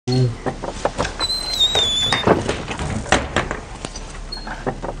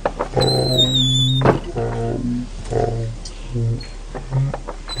Hey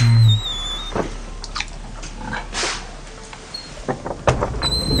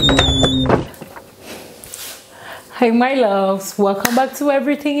my loves, welcome back to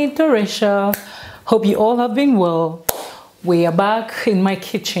Everything Interracial. Hope you all have been well. We are back in my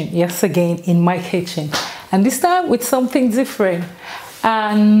kitchen, yes again in my kitchen, and this time with something different.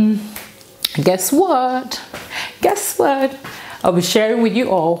 And guess what? I'll be sharing with you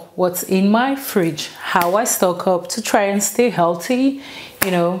all what's in my fridge, how I stock up to try and stay healthy,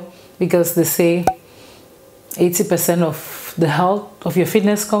 you know, because they say 80% of the health of your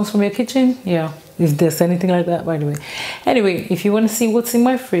fitness comes from your kitchen. Yeah, if there's anything like that, by the way. Anyway, if you want to see what's in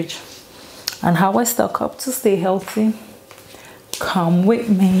my fridge and how I stock up to stay healthy, come with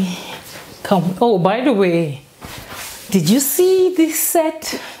me. Come. Oh, by the way, did you see this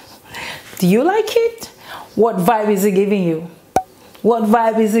set? Do you like it? What vibe is it giving you? What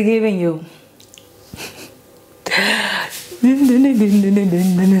vibe is it giving you?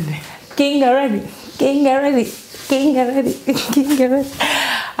 King already. King already. King already. King already.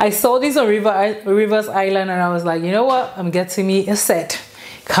 I saw this on Rivers Island and I was like, you know what? I'm getting me a set.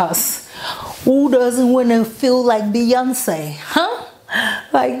 Cause who doesn't want to feel like Beyonce? Huh?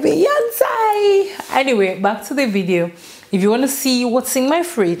 Like Beyonce. Anyway, back to the video. If you want to see what's in my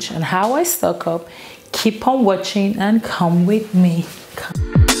fridge and how I stock up, keep on watching and come with me.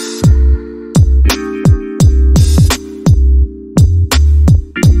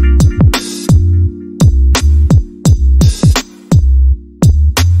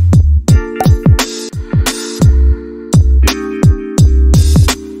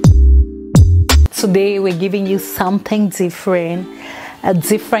 Today we're giving you something different, a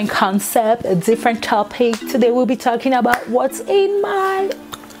different concept, a different topic. Today we'll be talking about what's in my.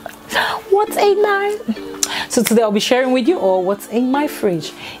 So today I'll be sharing with you all what's in my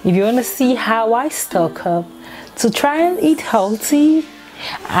fridge. If you want to see how I stock up to try and eat healthy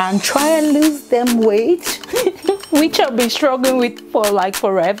and try and lose them weight, which I've been struggling with for like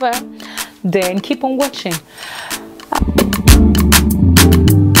forever, then keep on watching.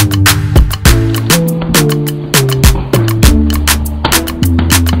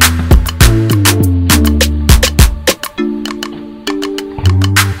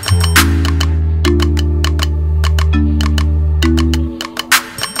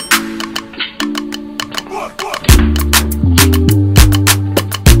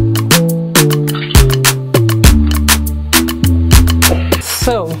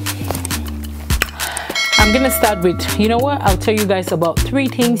 So I'm gonna start with, you know what, I'll tell you guys about 3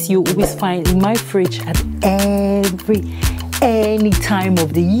 things you always find in my fridge at any time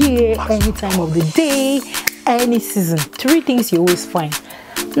of the year, any time of the day, any season. 3 things you always find.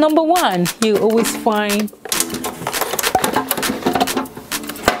 Number 1, you always find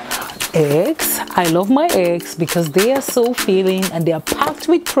eggs. I love my eggs because they are so filling and they are packed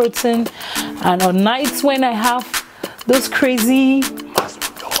with protein. And on nights when I have those crazy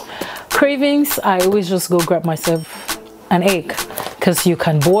cravings, I always just go grab myself an egg, because you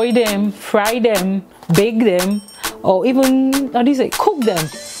can boil them, fry them, bake them, or even, how do you say, cook them.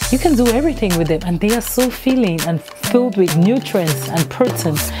 You can do everything with them and they are so filling and filled with nutrients and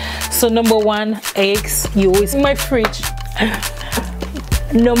protein. So number 1, eggs, you always in my fridge.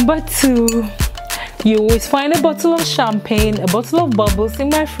 Number 2, you always find a bottle of champagne, a bottle of bubbles in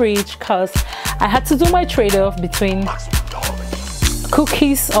my fridge, because I had to do my trade-off between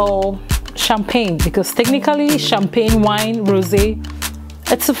cookies or champagne, because technically champagne, wine, rosé,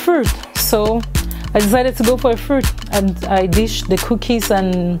 it's a fruit. So I decided to go for a fruit, and I dished the cookies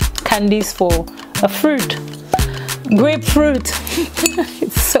and candies for a fruit, grapefruit.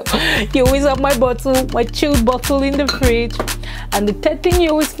 So you always have my bottle, my chilled bottle in the fridge. And the 3rd thing you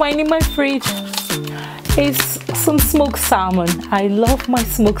always find in my fridge is some smoked salmon. I love my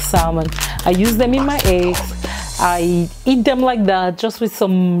smoked salmon. I use them in my eggs. I eat them like that, just with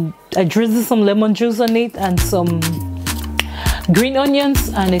some, I drizzle some lemon juice on it and some green onions,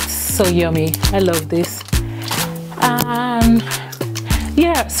 and it's so yummy. I love this. And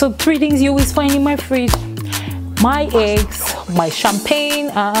yeah, so 3 things you always find in my fridge: my eggs, my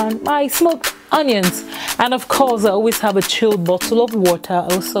champagne, and my smoked onions. And of course I always have a chilled bottle of water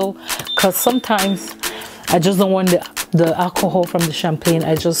also, because sometimes I just don't want the alcohol from the champagne.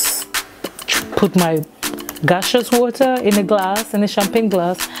 I just put my gaseous water in a glass, in a champagne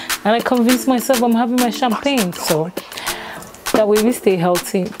glass, and I convince myself I'm having my champagne, so that way we stay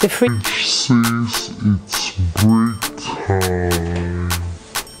healthy. The fridge says it's break time.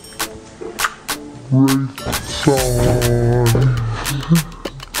 Break time.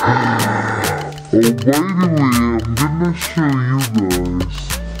 Oh, by the way, I'm gonna show you guys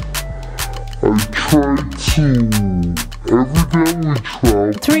every day we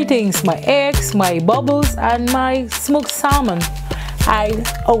travel. Three things: my eggs, my bubbles, and my smoked salmon. I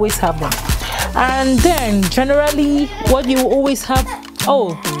always have them. And then generally what you always have,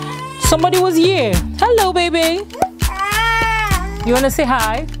 oh, somebody was here. Hello, baby. You want to say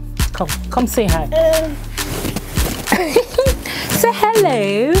hi? Come say hi. Say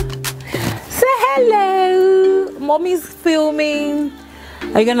hello. Say hello. Mommy's filming.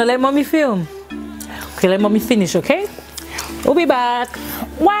 Are you gonna let mommy film? Okay, let mommy finish, okay? We'll be back.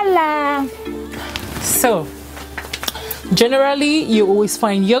 Voila. So generally you always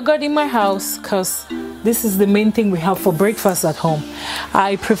find yogurt in my house because this is the main thing we have for breakfast at home.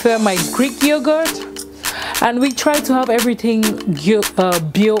 I prefer my Greek yogurt, and we try to have everything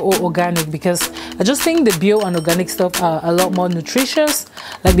bio or organic because I just think the bio and organic stuff are a lot more nutritious.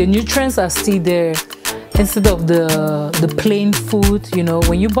 Like the nutrients are still there instead of the plain food. You know,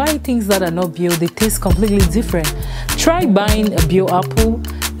 when you buy things that are not bio, they taste completely different. Try buying a bio apple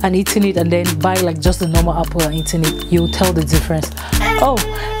and eating it, and then buy like just a normal apple and eating it. You'll tell the difference. Oh,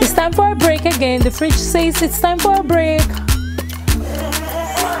 it's time for a break again. The fridge says it's time for a break.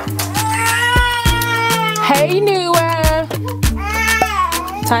 Hey, newer.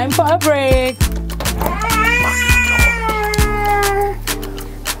 Time for a break.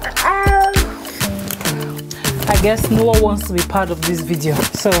 I guess no one wants to be part of this video.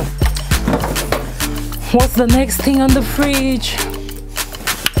 So what's the next thing on the fridge?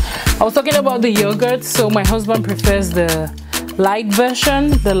 I was talking about the yogurt. So my husband prefers the light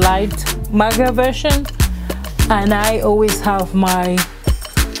version, the light maga version, and I always have my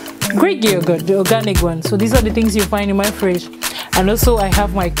Greek yogurt, the organic one. So these are the things you find in my fridge. And also I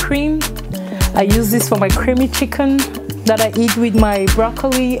have my cream. I use this for my creamy chicken that I eat with my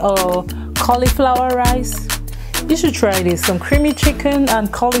broccoli or cauliflower rice. You should try this, some creamy chicken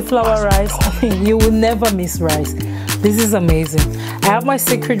and cauliflower rice. I mean, you will never miss rice. This is amazing. I have my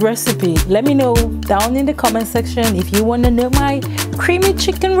secret recipe. Let me know down in the comment section if you want to know my creamy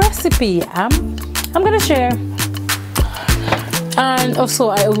chicken recipe. I'm gonna share. And also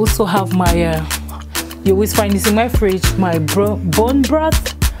I also have my you always find this in my fridge, my bone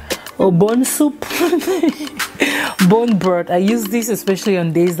broth or bone soup. Bone broth. I use this especially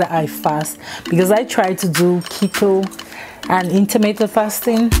on days that I fast because I try to do keto and intermittent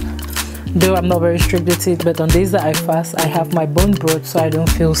fasting, though I'm not very strict with it. But on days that I fast, I have my bone broth so I don't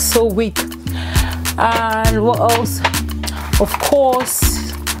feel so weak. And what else? Of course,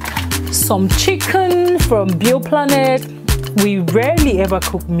 some chicken from BioPlanet. We rarely ever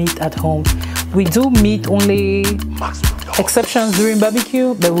cook meat at home. We do meat only exceptions during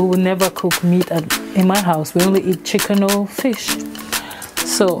barbecue, but we will never cook meat in my house. We only eat chicken or fish.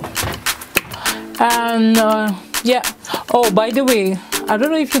 So, and yeah. Oh, by the way, I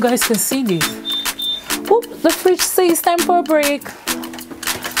don't know if you guys can see this. Oop, the fridge says time for a break,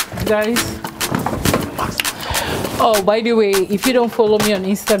 guys. Oh, by the way, if you don't follow me on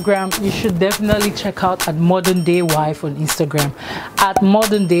Instagram, you should definitely check out at Modern Day Wife on Instagram. At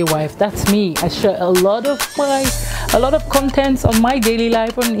Modern Day Wife, that's me. I share a lot of contents on my daily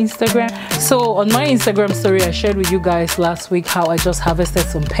life on Instagram. So on my Instagram story, I shared with you guys last week how I just harvested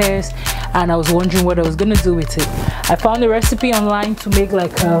some pears, and I was wondering what I was gonna do with it. I found a recipe online to make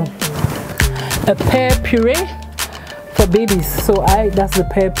like a pear puree for babies. So that's the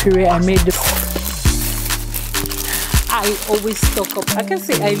pear puree I made. I always stock up. I can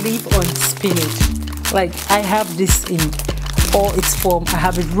say I live on spinach. Like I have this in all its form. I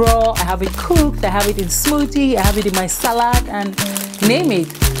have it raw, I have it cooked, I have it in smoothie, I have it in my salad, and name it.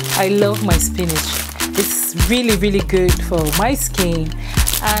 I love my spinach. It's really, really good for my skin,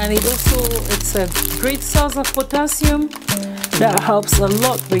 and it's a great source of potassium that helps a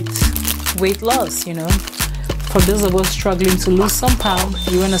lot with weight loss. You know, for those of us struggling to lose some pound,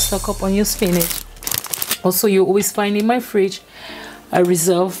 you want to stock up on your spinach. Also, you always find in my fridge a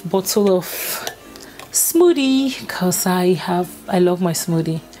reserve bottle of smoothie because I love my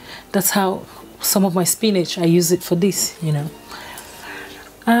smoothie. That's how some of my spinach, I use it for this, you know.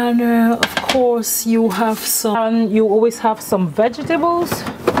 And of course you always have some vegetables,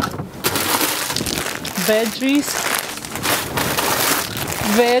 veggies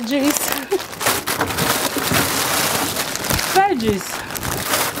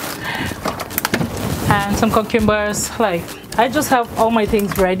and some cucumbers. Like I just have all my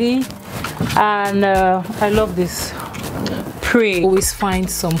things ready, and I love this puree. Always find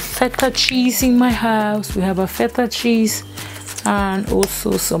some feta cheese in my house. We have a feta cheese and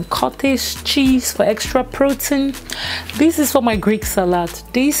also some cottage cheese for extra protein. This is for my Greek salad.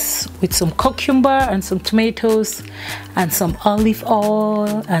 This with some cucumber and some tomatoes and some olive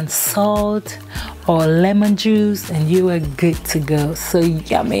oil and salt or lemon juice, and you are good to go. So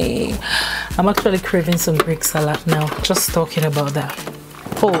yummy. I'm actually craving some Greek salad now, just talking about that.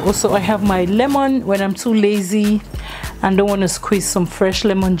 Oh, also I have my lemon. When I'm too lazy and don't want to squeeze some fresh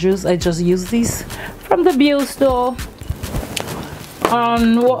lemon juice, I just use this from the bio store.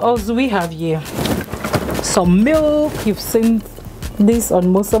 And what else do we have here? Some milk. You've seen this on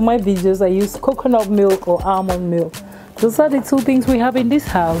most of my videos. I use coconut milk or almond milk. Those are the two things we have in this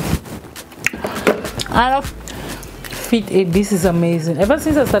house. And this is amazing. Ever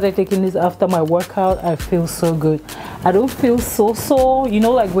since I started taking this after my workout, I feel so good. I don't feel so sore. You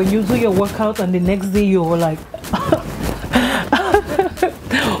know, like when you do your workout and the next day you're like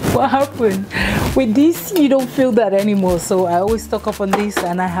what happened? With this, you don't feel that anymore. So I always stock up on this,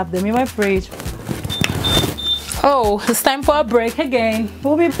 and I have them in my fridge. Oh, it's time for a break again.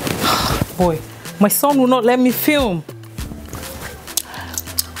 We'll be boy, my son will not let me film.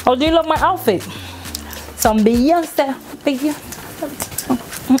 Oh, do you love my outfit? Some Beyonce.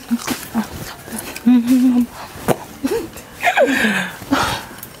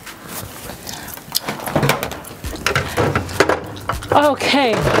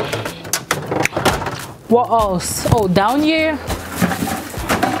 Okay, what else? Oh, down here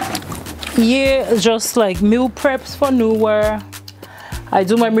just like meal preps for newer. I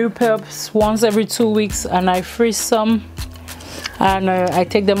do my meal preps once every 2 weeks, and I freeze some, and I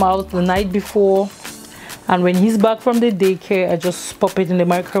take them out the night before, and when he's back from the daycare I just pop it in the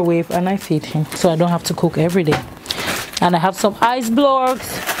microwave and I feed him, so I don't have to cook every day. And I have some ice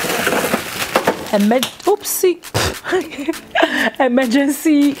blocks and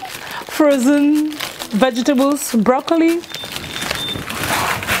emergency frozen vegetables, broccoli.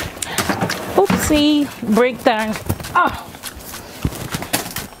 Oopsie, breakdown.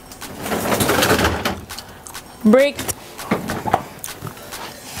 Break.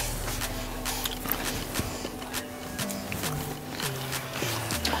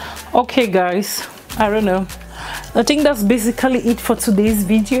 Okay guys, I don't know, I think that's basically it for today's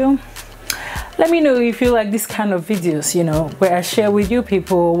video. Let me know if you like this kind of videos, you know, where I share with you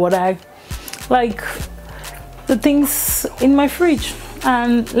people what I like, the things in my fridge,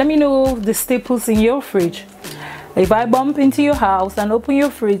 and let me know the staples in your fridge. If I bump into your house and open your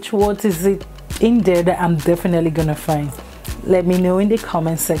fridge, what is it in there that I'm definitely gonna find? Let me know in the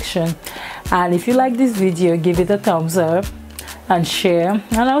comment section. And if you like this video, give it a thumbs up and share,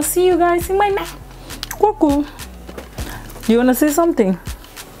 and I'll see you guys in my next. Cuckoo, you wanna say something?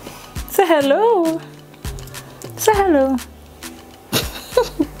 Say hello. Say hello.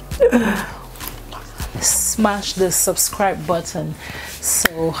 Smash the subscribe button.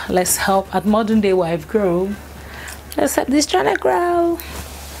 So let's help at Modern Day Wife grow. Let's help this channel grow.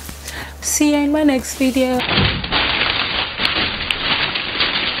 See you in my next video.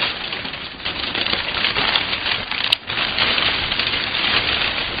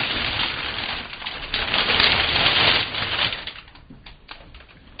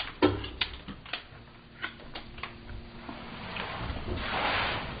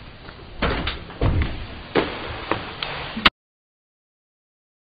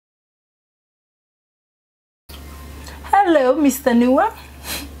 Hello, Mr. Nua.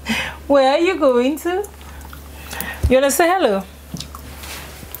 Where are you going to? You wanna say hello?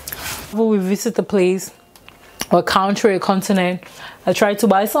 When we visit a place, or country, or continent, I try to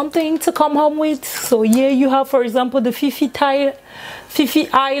buy something to come home with. So here you have, for example, the Phi Phi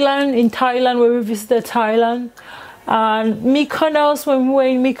Island in Thailand, where we visited Thailand. And Mykonos, when we were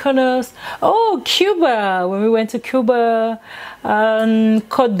in Mykonos. Oh, Cuba, when we went to Cuba. And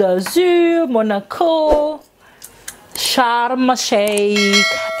Côte d'Azur, Monaco. Sharm el-Sheikh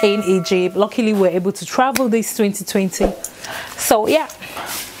in Egypt. Luckily we're able to travel this 2020. So yeah,